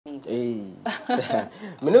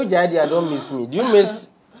Me no jadi, I don't miss me. Do you miss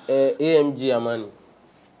AMG Armani?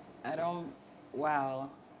 I don't. Wow.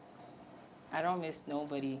 I don't miss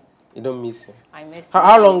nobody. You don't miss him? I miss.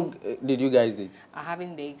 How long did you guys date? I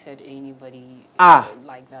haven't dated anybody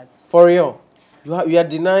like that. For real? You are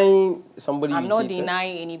denying somebody? I'm not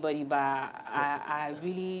denying anybody, but I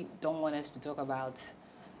really don't want us to talk about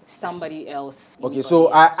somebody else. Okay, so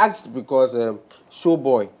I asked because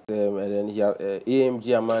Showboy, and then he has AMG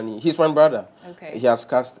Armani. He's my brother. Okay. He has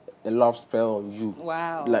cast a love spell on you.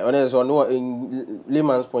 Wow. Like honestly, so no, in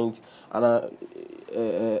layman's point, and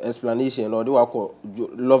explanation, or do I call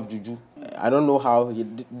love juju? I don't know how he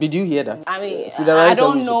did. You hear that? I mean, I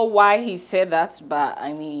don't know why he said that, but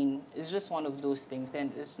I mean, it's just one of those things,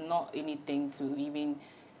 and it's not anything to even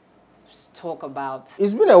talk about.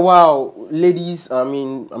 It's been a while, ladies. I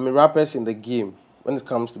mean, rappers in the game when it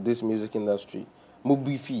comes to this music industry.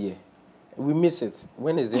 Mubifi, we miss it.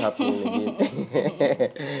 When is it happening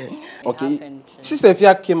again? Okay. Sista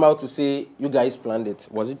Afia came out to say you guys planned it.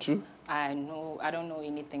 Was it true? I don't know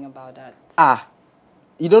anything about that.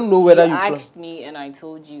 You don't know whether you asked me and I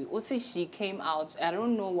told you. Also, she came out. I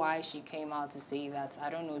don't know why she came out to say that.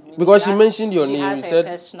 I don't know. Maybe because she mentioned your name. She has you her said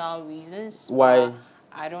personal reasons. Why?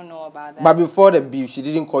 I don't know about that. But before the beef, she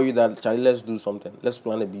didn't call you that, Charlie, let's do something. Let's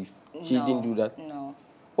plan a beef. She didn't do that? No.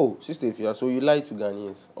 Oh, Sista Afia, so you lied to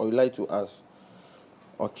Ghanaians or you lied to us?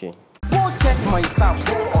 Okay. Go check my stuff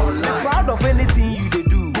so online. Proud of anything you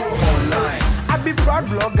do. Go online. I be proud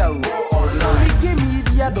blogger. Go online.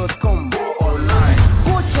 SammyKaymedia.com. Go online.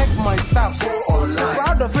 Go check my stuff so online.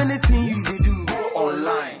 Proud of anything you do. Go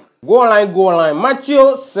online. Go online, go online. Matthew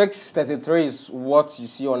 6:33 is what you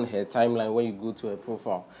see on her timeline when you go to her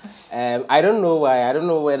profile. I don't know why. I don't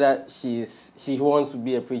know whether she wants to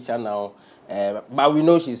be a preacher now. But we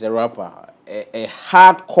know she's a rapper, a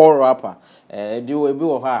hardcore rapper. Do a bit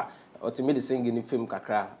of her or to me the singing in film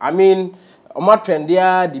kakra. I mean, I'm a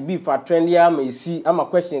trendier, the beef are trendier. May see. I'm a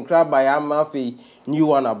question crab by I'm a new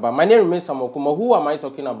one about. My name remains Samokuma. Who am I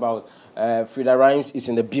talking about? Freda Rhymz is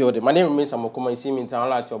in the building. My name remains Samokuma. You see me in town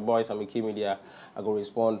like your boy SammyKay Media. I go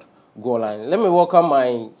respond. Go online. Let me welcome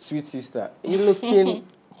my sweet sister. You looking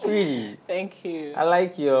pretty. Thank you. I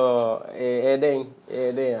like your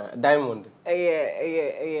diamond.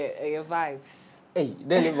 Yeah, vibes. Hey,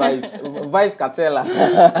 then vibes Catella.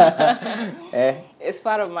 It's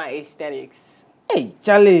part of my aesthetics. Hey,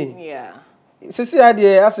 Charlie. Yeah. Sisi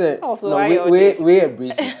I said, no, we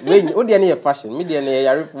braces. What do you need fashion? Me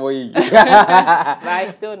dey for you. But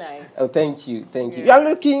it's still nice. Oh, thank you. You are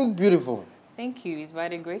looking beautiful. Thank you. It's by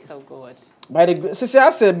the grace of God. By the grace. Sisi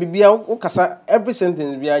I said, Bibi, every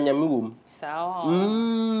sentence be anyami wom.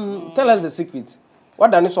 Tell us the secret.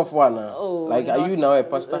 What done is of one? Oh, like, are you now a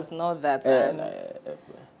pastor? It's not that.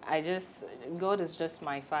 God is just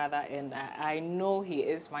my father, and I know He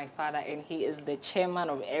is my father, and He is the chairman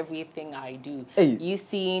of everything I do. Hey. You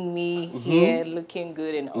seeing me here looking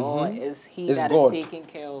good and all, is He that is taking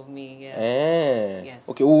care of me. Yeah. Yes.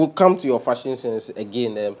 Okay, we will come to your fashion sense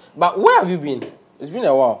again. But where have you been? It's been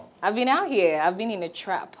a while. I've been out here. I've been in a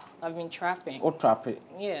trap. I've been trapping. Oh, trapping?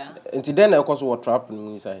 Yeah. Until then, of course, what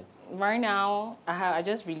trapping inside? Right now, I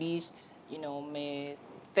just released, my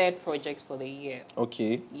third project for the year.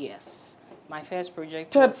 Okay. Yes. My first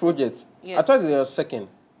project. Third project? Yes. I thought it was your second.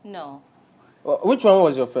 No. Which one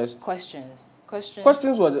was your first? Questions.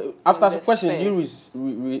 Questions were after question you released.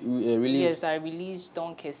 Yes, I released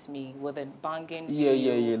Don't Kiss Me with a banging.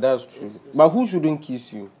 Yeah, that's true. But who shouldn't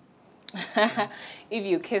kiss you? If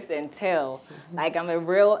you kiss and tell, like I'm a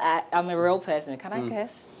real person. Can I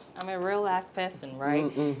kiss? I'm a real ass person,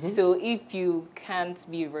 right? So if you can't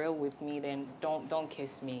be real with me, then don't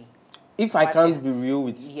kiss me. If I can't be real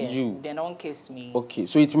with you, then don't kiss me. Okay,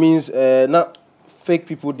 so it means not fake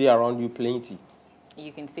people there around you plenty.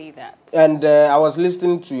 You can say that. And I was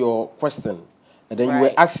listening to your question, and then you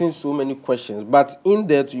were asking so many questions, but in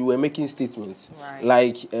that you were making statements,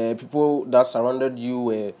 like people that surrounded you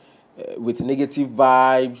were with negative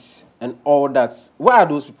vibes and all that. Where are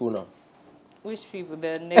those people now? Which people?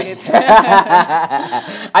 The negative.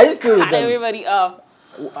 Are you still with them? Everybody up.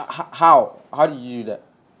 How? How do you do that?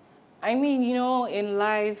 I mean, in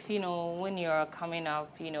life, when you're coming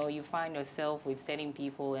up, you find yourself with certain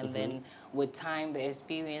people, and then with time, the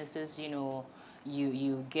experiences,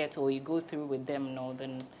 you get or you go through with them,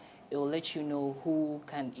 then it will let you know who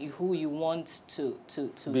you want to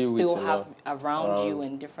still have around you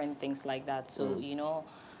and different things like that. So,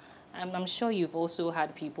 I'm sure you've also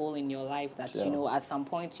had people in your life that, at some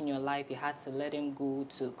point in your life, you had to let them go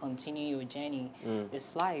to continue your journey.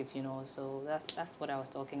 It's life, so that's what I was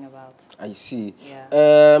talking about. I see.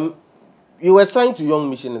 Yeah. You were signed to Young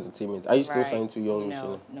Mission Entertainment. Are you still signed to Young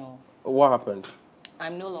Mission? No. What happened?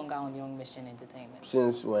 I'm no longer on Young Mission Entertainment.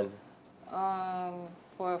 Since when?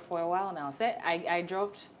 For a while now. So I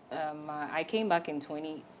dropped. I came back in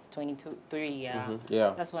 2023. Yeah.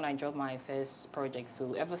 Yeah. That's when I dropped my first project.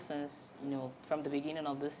 So ever since, from the beginning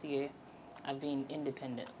of this year, I've been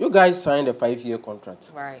independent. You guys signed a 5-year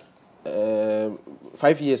contract. Right.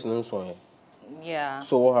 5 years, no song. Yeah.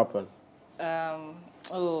 So what happened?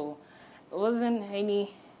 It wasn't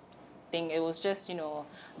anything. It was just,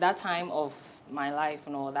 that time of my life,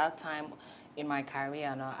 that time in my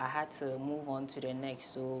career, I had to move on to the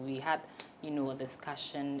next. So we had, a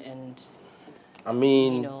discussion and, I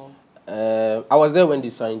mean, I was there when they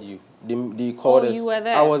signed you. They called us. You were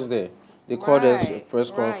there? I was there. They called us a press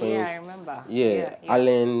conference. Yeah, I remember. Yeah,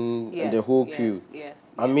 Alan and the whole crew. Yes.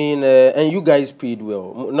 I mean, and you guys paid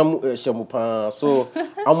well. So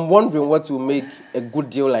I'm wondering what will make a good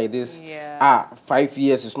deal like this. Yeah. 5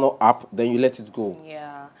 years is not up, then you let it go.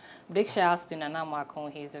 Yeah. Big shout out to Nana Makon.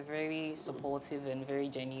 He's a very supportive and very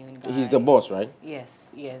genuine guy. He's the boss, right? Yes.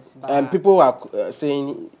 And people are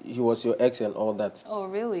saying he was your ex and all that. Oh,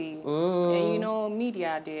 really? And,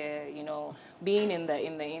 media there, being in the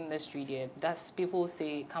industry there, that's people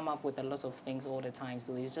say come up with a lot of things all the time.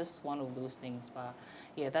 So it's just one of those things. But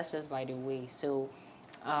yeah, that's just by the way. So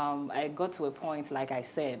I got to a point, like I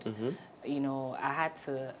said, I had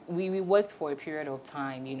to, we worked for a period of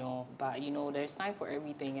time, but, there's time for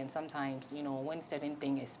everything. And sometimes, when certain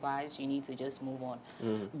thing expires, you need to just move on.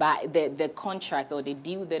 But the contract or the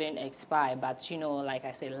deal didn't expire. But, like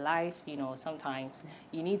I said, life, sometimes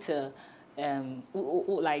you need to,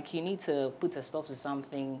 you need to put a stop to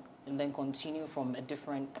something and then continue from a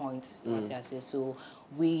different point. So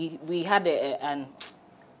we had a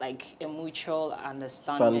mutual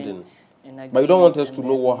understanding. But you don't want us to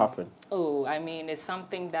know what happened. Oh, I mean, it's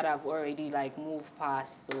something that I've already moved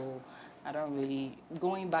past, so I don't really,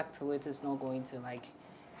 going back to it is not going to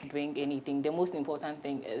bring anything. The most important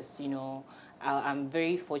thing is, I'm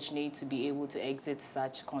very fortunate to be able to exit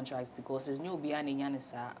such contracts because there's no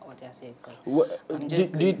what I say.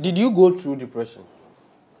 Did you go through depression?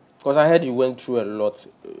 Because I heard you went through a lot,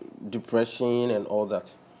 depression and all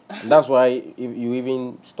that. And that's why you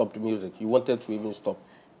even stopped music. You wanted to even stop.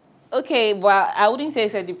 Okay, but I wouldn't say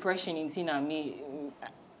it's a depression in Tina me.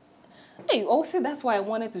 Hey, also that's why I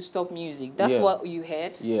wanted to stop music. That's what you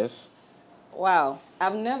heard? Yes. Wow,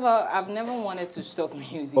 I've never wanted to stop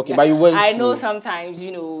music. Okay, but you went I know sometimes,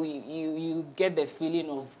 you get the feeling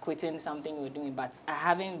of quitting something you're doing, but I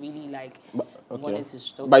haven't really wanted to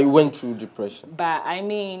stop. But you went through depression. But I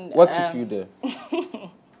mean, what took you there?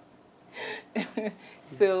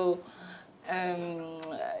 So,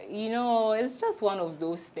 it's just one of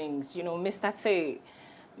those things. Mr. Tay,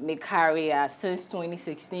 my career since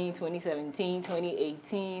 2016, 2017,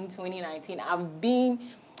 2018, 2019, I've been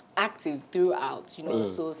active throughout,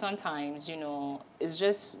 so sometimes, it's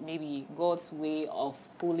just maybe God's way of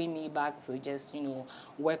pulling me back to just,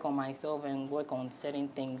 work on myself and work on certain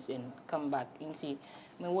things and come back and see.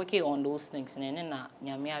 I'm working on those things, and then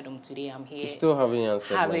today I'm here. Still haven't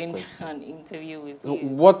answered having my question. An interview with So you.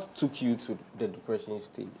 what took you to the depression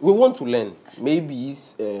stage? We want to learn. Maybe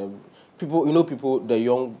people, the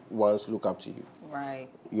young ones look up to you. Right.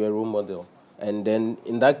 You're a role model, and then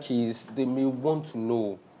in that case, they may want to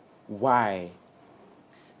know why.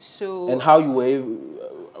 So and how you were.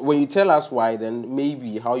 When you tell us why, then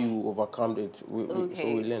maybe how you overcome it. So we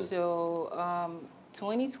learn. So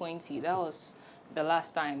 2020, that was the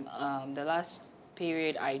last time, the last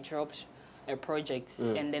period I dropped a project,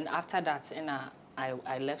 and then after that,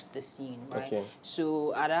 I left the scene, right? Okay.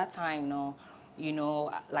 So at that time,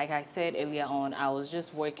 like I said earlier on, I was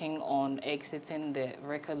just working on exiting the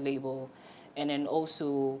record label, and then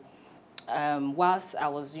also, whilst I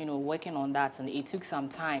was, working on that, and it took some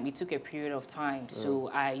time, it took a period of time, so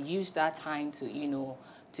I used that time to,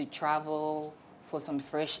 to travel for some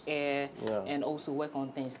fresh air, and also work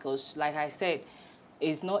on things, because like I said,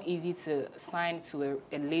 it's not easy to sign to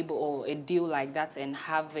a label or a deal like that and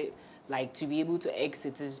have it, to be able to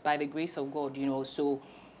exit. It's by the grace of God, so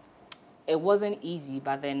it wasn't easy,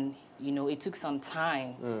 but then, it took some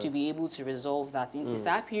time to be able to resolve that. In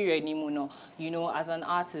that period, as an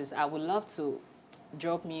artist, I would love to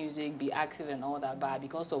drop music, be active and all that, but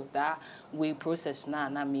because of that way process now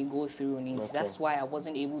me go through and that's why I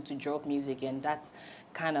wasn't able to drop music, and that's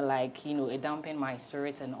kind of it dampened my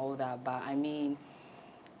spirit and all that. But I mean,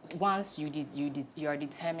 once you are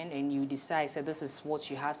determined and you decide that this is what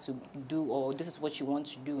you have to do or this is what you want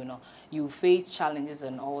to do, you know, you face challenges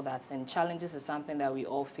and all that. And challenges is something that we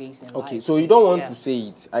all face in life. Okay, so you don't want to say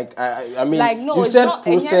it. I mean, like, no, you it's said not,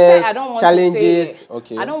 process, I don't want challenges. To say it.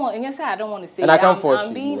 Okay. I don't want. And yes, I don't want to say. And it. I can't force you.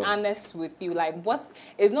 I'm being honest with you. Like,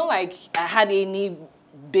 it's not like I had any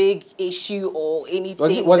big issue or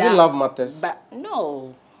anything. Was it love matters? But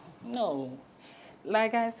no.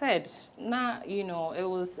 Like I said, you know, it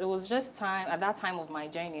was just time at that time of my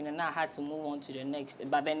journey, and now I had to move on to the next.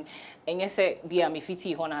 But then, and you say, "Be a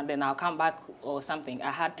mifiti hona," then I'll come back or something.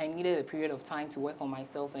 I needed a period of time to work on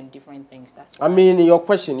myself and different things. That's why. I mean, in your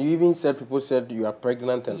question, you even said people said you are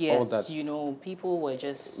pregnant and all that. Yes, you know, people were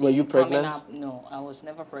just. Were you pregnant? Up. No, I was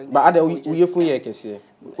never pregnant. But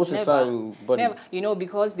what's the sign? Never. You know,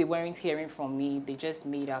 because they weren't hearing from me, they just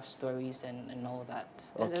made up stories and all that.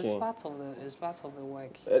 Okay. It's part of the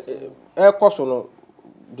work. So.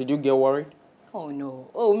 Did you get worried? Oh no!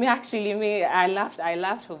 Oh, I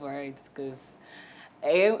laughed over it because,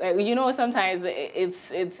 you know, sometimes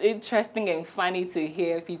it's interesting and funny to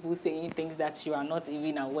hear people saying things that you are not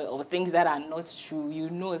even aware of, things that are not true. You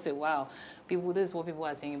know, say, wow, this is what people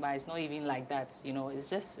are saying, but it's not even like that. You know, it's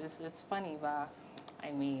just it's funny, but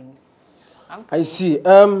I mean, I'm cool. I see.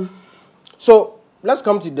 So let's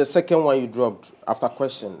come to the second one you dropped after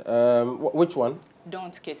question. Which one?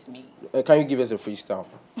 Don't Kiss Me. Can you give us a freestyle?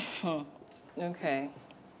 Okay.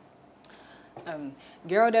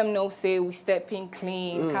 Girl, them know say we stepping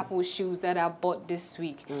clean. Couple shoes that I bought this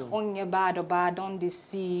week. On your bad or bad, don't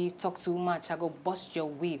deceive. Talk too much, I go bust your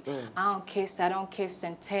weave. I don't kiss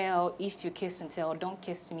and tell. If you kiss and tell, don't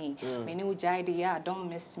kiss me. Me new idea, don't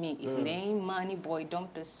miss me. If it ain't money, boy,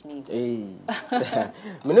 don't miss me. Hey.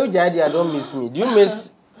 Me new idea, don't miss me. Do you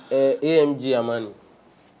miss AMG Armani?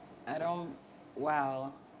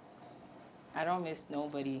 Wow. I don't miss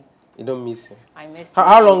nobody. You don't miss him? I miss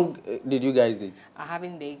How long did you guys date? I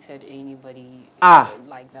haven't dated anybody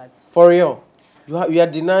like that. For real? You are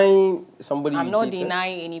denying somebody? I'm not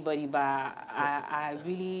denying anybody, but I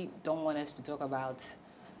really don't want us to talk about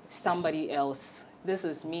somebody else. This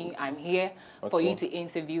is me. I'm here for you to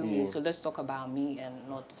interview me, so let's talk about me and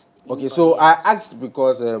not okay, so else. I asked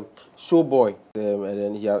because Showboy, and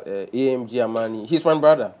then he has AMG Armani. He's my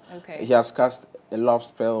brother. Okay. He has cast a love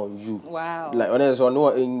spell on you. Wow. Like honestly, no,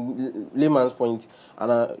 in layman's point,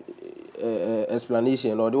 and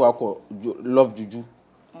explanation, or do I call love juju?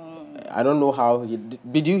 I don't know how he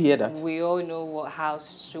did. You hear that? We all know how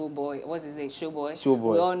Showboy. What's his name? Showboy.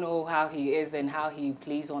 Showboy. We all know how he is and how he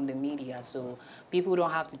plays on the media. So people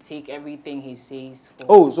don't have to take everything he says.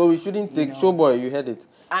 So we shouldn't take Showboy. You heard it.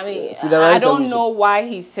 I mean, I don't know why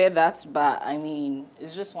he said that, but I mean,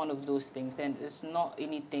 it's just one of those things. And it's not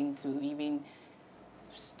anything to even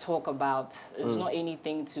talk about. It's not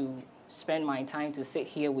anything to spend my time to sit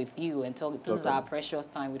here with you and talk. This is our precious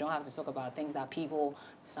time. We don't have to talk about things that people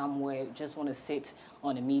somewhere just want to sit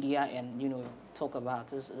on the media and, you know, talk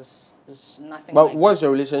about. It's nothing. But like what's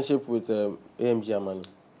your relationship with AMG Armani?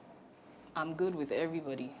 I'm good with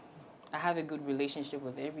everybody. I have a good relationship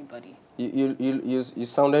with everybody. You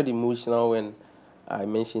sounded emotional when I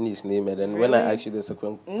mentioned his name, and then when I asked you the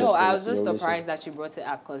second question. No, I was just surprised that you brought it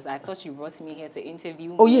up because I thought you brought me here to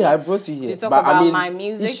interview me. Oh yeah, I brought you here to talk about my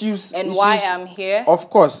music and why I'm here. Of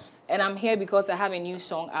course. And I'm here because I have a new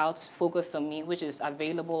song out, Focus on Me, which is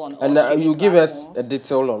available on all and you give us a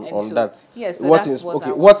detail on that. Yes. So what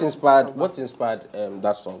inspired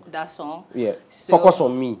that song? That song. Yeah. Focus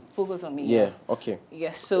on Me. Focus on Me. Yeah. Okay.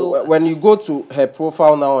 Yes. So when you go to her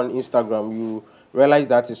profile now on Instagram, you realize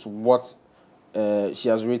that is what she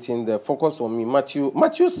has written there. Focus on Me. Matthew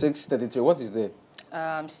 6:33. What is there?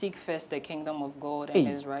 Seek first the kingdom of God and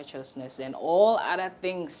His righteousness, and all other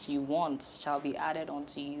things you want shall be added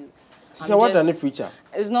unto you. So what am a preacher?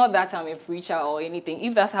 It's not that I'm a preacher or anything.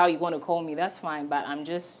 If that's how you want to call me, that's fine. But I'm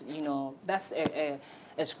just, you know, that's a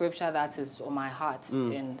scripture that is on my heart,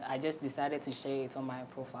 and I just decided to share it on my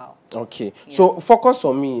profile. Okay. Yeah. So Focus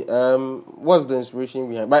on Me. What's the inspiration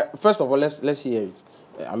behind? But first of all, let's hear it.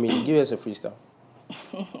 I mean, give us a freestyle.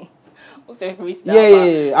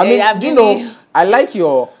 Yeah. I mean, do you know? I like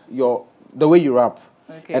the way you rap.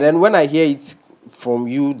 Okay. And then when I hear it from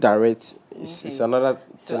you direct, it's another thing.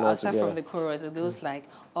 So I'll start from the chorus. It goes like,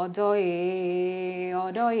 Odoye,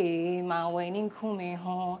 ma weni kume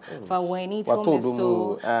ho, fa weni tome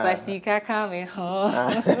so, fa sika kame ho,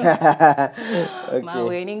 ma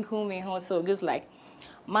weni kume ho. So it goes like,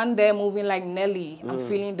 Man there moving like Nelly. I'm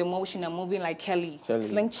feeling the motion. I'm moving like Kelly.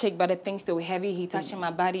 Slim chick, but the thing's still heavy. He touching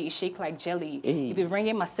my body. It shake like jelly. He be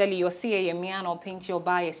ringing my celly. You'll see it. Me and I'll paint your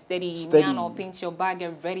body steady. Me and I'll paint your bag.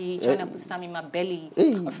 Get ready. Trying to put some in my belly.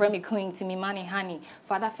 A friend me queen to me money honey.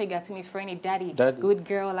 Father figure to me friendly daddy. Good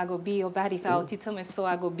girl, I go be your baddie. If I'll tell me so,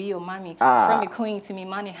 I go be your mommy. Friend me queen to me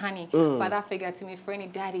money honey. Father figure to me friendly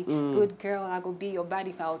daddy. Good girl, I go be your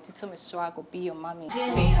baddie. If I'll tell me so, I go be your mommy.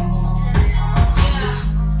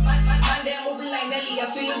 My damn moving like Nelly, I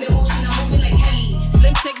feel the emotion, I'm moving like Kelly.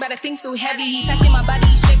 Slim chick, but the thing's too heavy. He touching my body,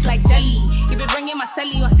 he shake like jelly. He be bringing my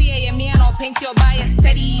celly, you'll see it. Me and I'll paint your body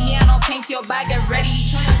steady. Me and I'll paint your bag, get ready.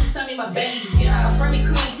 Trying to put some in my belly. Yeah, from me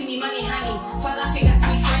queen to me money honey. Father figure to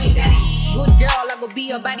me friendly daddy. Good girl, I go be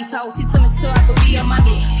your body. If I will tell me so, I go be your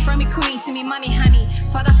mommy. From me queen to me money honey.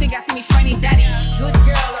 Father figure to me friendly daddy. Good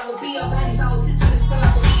girl, I go be your body. If I will tell me so,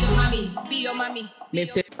 I go be your mommy. Be your mommy.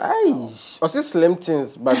 Aish, also slim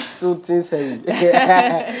things, but still things heavy.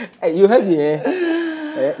 You heavy,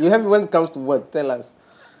 eh? You heavy when it comes to what? Tell us.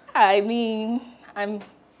 I mean,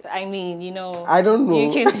 you know. I don't know.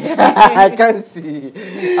 You can see. I can't see.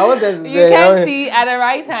 I want us. You can't see at the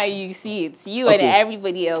right time. You see it. You and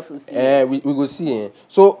everybody else will see it. We go see it.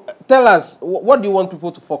 So tell us, what do you want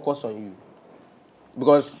people to focus on you?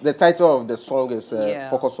 Because the title of the song is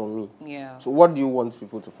Focus on Me. Yeah. So what do you want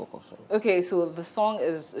people to focus on? Okay, so the song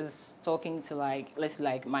is talking to like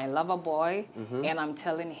my lover boy, and I'm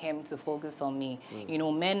telling him to focus on me. You know,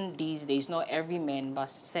 men these days, not every man, but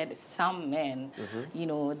some men, you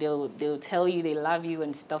know, they'll tell you they love you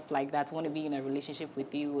and stuff like that, want to be in a relationship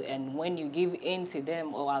with you, and when you give in to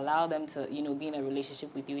them or allow them to, you know, be in a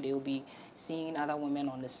relationship with you, they'll be seeing other women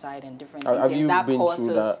on the side and different things. Have you that been causes,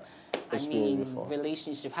 through that? I mean, before?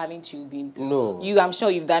 Relationship, haven't you been through? No. I'm sure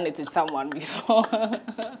you've done it to someone before.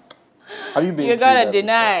 Have you been You're through gonna that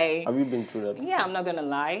deny. Before? Have you been through that before? Yeah, I'm not gonna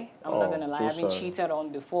lie. I'm not gonna lie. So I've been cheated on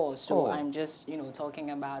before, so I'm just, you know,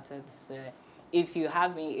 talking about it. If you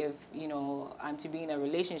have me, if, you know, I'm to be in a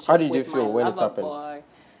relationship how did you with feel my when it lover happened? boy,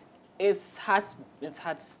 it's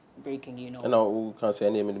heartbreaking, you know. And now we can't say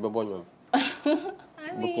any name.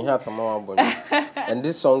 Broken Heart, and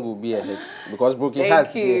this song will be a hit because Broken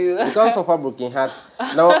Heart. You can't suffer broken heart.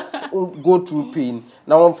 Now go through pain.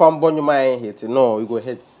 Now I'm from Bonyo my hit. No, you go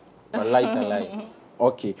hit. I like.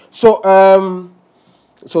 Okay, so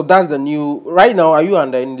so that's the new. Right now, are you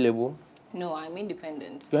under any label? No, I'm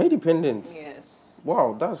independent. You're independent. Yes.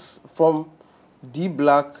 Wow, that's from D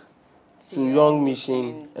Black to Young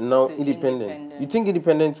Machine and now independent. You think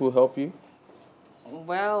independent will help you?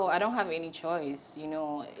 Well, I don't have any choice, you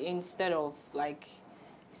know. Instead of like,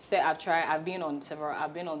 I've been on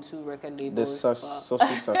 2 record labels. Sassy.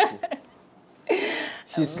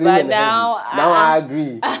 She's slim and now heavy. Now I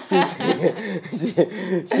agree.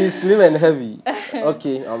 She's slim and heavy.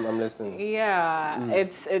 Okay, I'm listening. Yeah,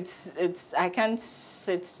 it's I can't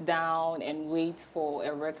sit down and wait for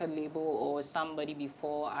a record label or somebody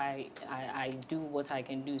before I do what I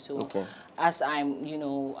can do. So as I'm, you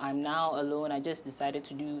know, I'm now alone, I just decided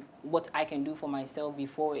to do what I can do for myself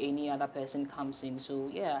before any other person comes in. So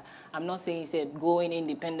yeah, I'm not saying going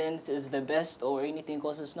independent is the best or anything,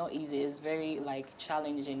 because it's not easy. It's very like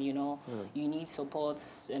challenging, you know. You need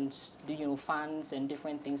supports and, you know, fans and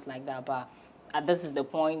different things like that. But this is the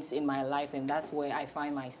point in my life, and that's where I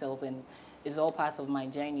find myself, and it's all part of my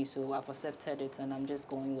journey. So I've accepted it, and I'm just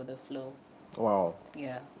going with the flow. Wow.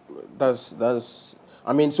 Yeah. That's.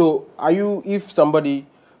 I mean, so are you? If somebody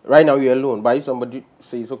right now you're alone, but if somebody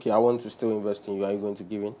says, "Okay, I want to still invest in you," are you going to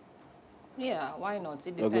give in? Yeah. Why not?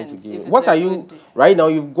 It depends. You're going to give in. What are you right now?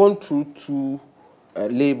 You've gone through 2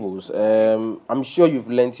 labels. I'm sure you've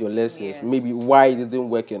learned your lessons. Yes. Maybe why it didn't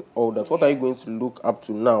work and all that. What are you going to look up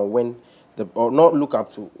to now when or not look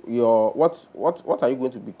up to your what are you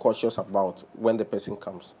going to be cautious about when the person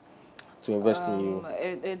comes to invest in you?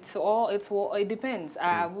 It depends.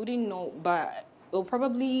 I wouldn't know, but it'll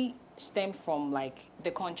probably stem from like the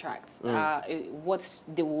contract. What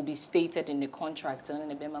they will be stated in the contract, and then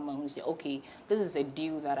the Bema will say, okay, this is a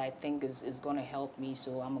deal that I think is going to help me,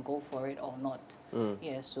 so I'm gonna go for it or not.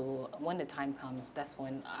 Yeah. So when the time comes, that's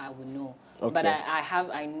when I will know. Okay. But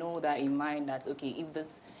I know that in mind that if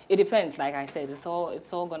this, it depends. Like I said, it's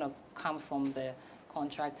all gonna come from the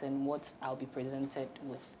contract and what I'll be presented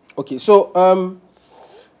with. Okay. So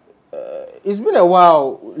it's been a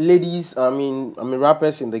while, ladies. I mean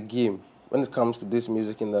rappers in the game when it comes to this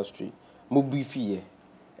music industry. We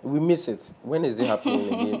miss it. When is it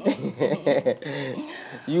happening again?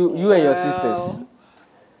 you and your sisters.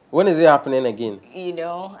 When is it happening again? You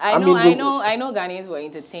know, I know Ghanaians were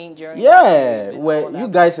entertained during. Yeah, where you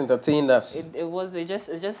guys entertained us.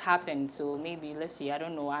 It just happened. So maybe let's see. I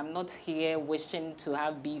don't know. I'm not here wishing to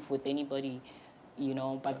have beef with anybody, you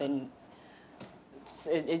know. But then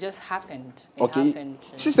it just happened. It happened.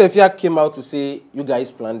 Sista Afia came out to say you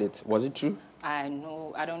guys planned it. Was it true? I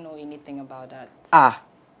don't know anything about that. Ah.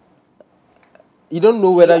 You don't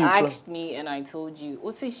know whether you asked me and I told you.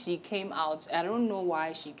 Also, she came out. I don't know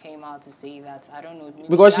why she came out to say that. I don't know. Maybe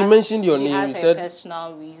because she mentioned your name. She has you her said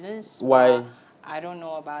personal reasons. Why? I don't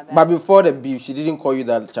know about that. But before the beef, she didn't call you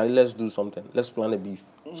that, Charlie, let's do something. Let's plan a beef.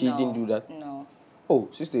 She didn't do that? No. Oh,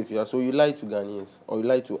 Sista Afia, so you lied to Ghanaians or you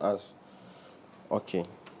lied to us? Okay.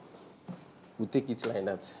 We'll take it like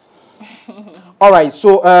that. All right,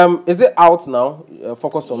 so is it out now?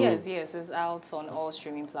 Focus on me. Yes, it's out on all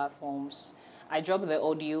streaming platforms. I dropped the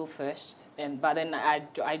audio first, but then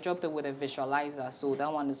I dropped it with a visualizer, so that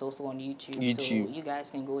one is also on YouTube. So you guys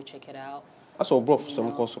can go check it out. That's all, bro.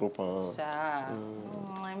 Some cost.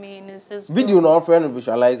 I mean, it's just video no friend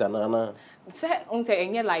visualizer, nana.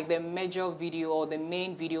 Say, like the major video or the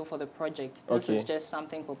main video for the project. This is just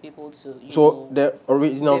something for people to. So the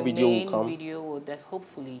original video will come. The video will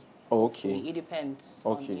hopefully. Oh, okay. It depends.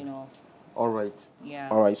 Okay. On, you know. All right. Yeah.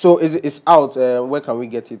 All right. So it's out. Where can we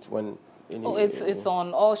get it when? It's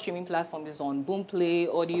on all streaming platforms. It's on Boomplay,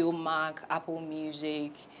 Audio Mac, Apple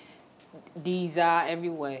Music, Deezer,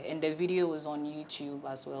 everywhere. And the video is on YouTube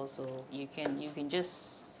as well. So you can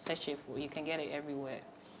just search it for. You can get it everywhere.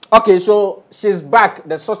 Okay, so she's back.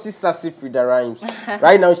 The saucy sassy Freda Rhymz.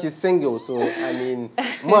 Right now she's single. So I mean,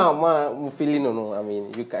 I'm feeling no. I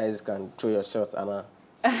mean, you guys can throw your shots, Anna.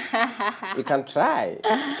 You can try.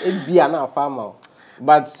 It be an farmer.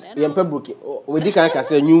 But you broken. We can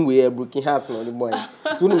say new way broken hearts on the boy.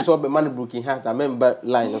 Soon we saw the man broken heart. I remember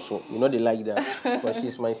line also. You know they like that. But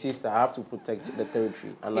she's my sister. I have to protect the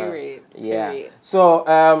territory. And, Period. Yeah. Period.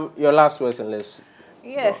 So your last words and let's.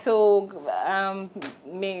 Yeah. So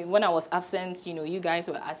when I was absent, you know, you guys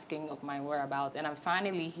were asking of my whereabouts, and I'm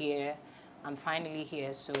finally here.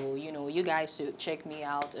 So, you know, you guys should check me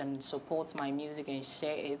out and support my music and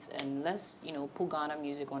share it. And let's, you know, put Ghana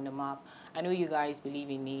music on the map. I know you guys believe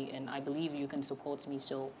in me and I believe you can support me.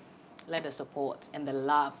 So let the support and the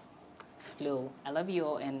love flow. I love you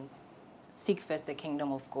all and seek first the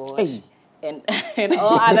kingdom of God. Hey. And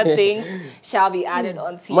all other things shall be added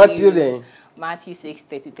unto Matthew then? Matthew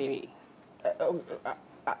 6:33.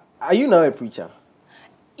 Are you now a preacher?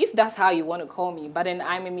 If that's how you want to call me, but then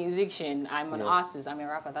I'm a musician, I'm an artist, I'm a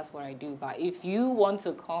rapper, that's what I do. But if you want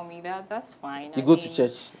to call me that, that's fine. You go to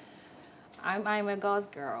church? I'm a God's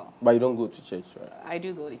girl. But you don't go to church, right? I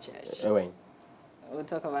do go to church. When? We'll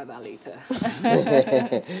talk about that later.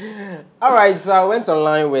 All right, so I went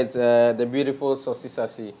online with the beautiful saucy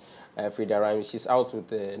sassy Freda Rhymz. She's out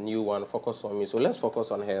with a new one, Focus on Me. So let's focus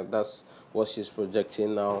on her. That's what she's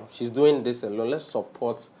projecting now. She's doing this alone. Let's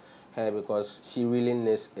support her because she really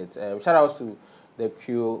needs it. Shout out to the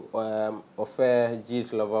crew, Ofer,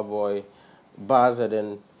 G's Loverboy, Baz,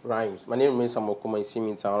 and Rhymes. My name is Samokuma. You see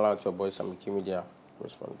me in town. Out your boy SammyKay Media.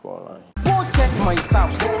 Respond, go online. Go check my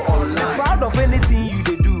stuff online. Proud of anything you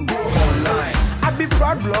do online. I be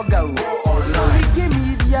proud blogger online.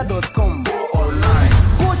 SammyKaymedia.com online.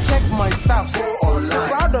 Go check my stuff